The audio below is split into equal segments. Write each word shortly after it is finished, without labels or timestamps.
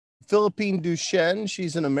Philippine Duchenne.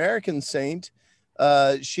 She's an American saint.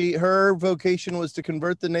 Her vocation was to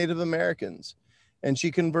convert the Native Americans, and she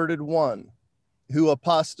converted one who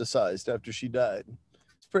apostatized after she died.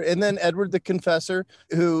 And then Edward the Confessor,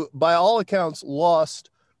 who by all accounts lost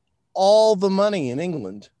all the money in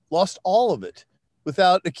England, lost all of it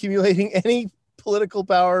without accumulating any political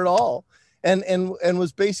power at all, and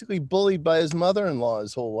was basically bullied by his mother-in-law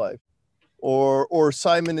his whole life. Or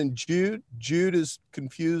Simon and Jude. Jude is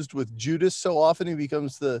confused with Judas so often he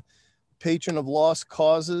becomes the patron of lost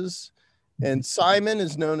causes. And Simon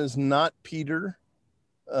is known as not Peter.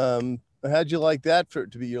 How'd you like that for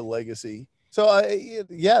it to be your legacy? So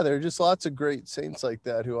there are just lots of great saints like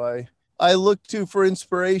that who I look to for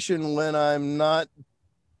inspiration when I'm not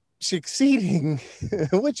succeeding,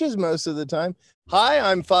 which is most of the time. Hi,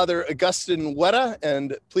 I'm Fr Augustine Wetta,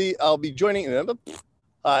 and I'll be joining.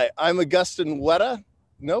 Hi, I'm Augustine Wetta.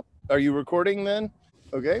 Nope. Are you recording then?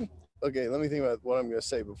 Okay. Let me think about what I'm going to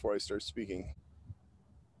say before I start speaking.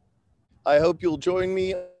 I hope you'll join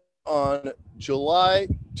me on July.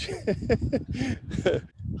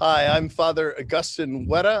 Hi, I'm Fr Augustine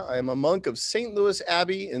Wetta. I am a monk of St. Louis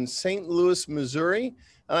Abbey in St. Louis, Missouri,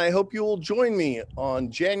 and I hope you will join me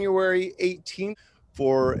on January 18th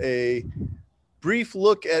for a brief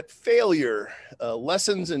look at failure,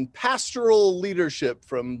 lessons in pastoral leadership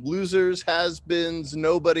from losers, has-beens,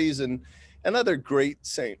 nobodies, and other great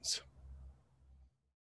saints.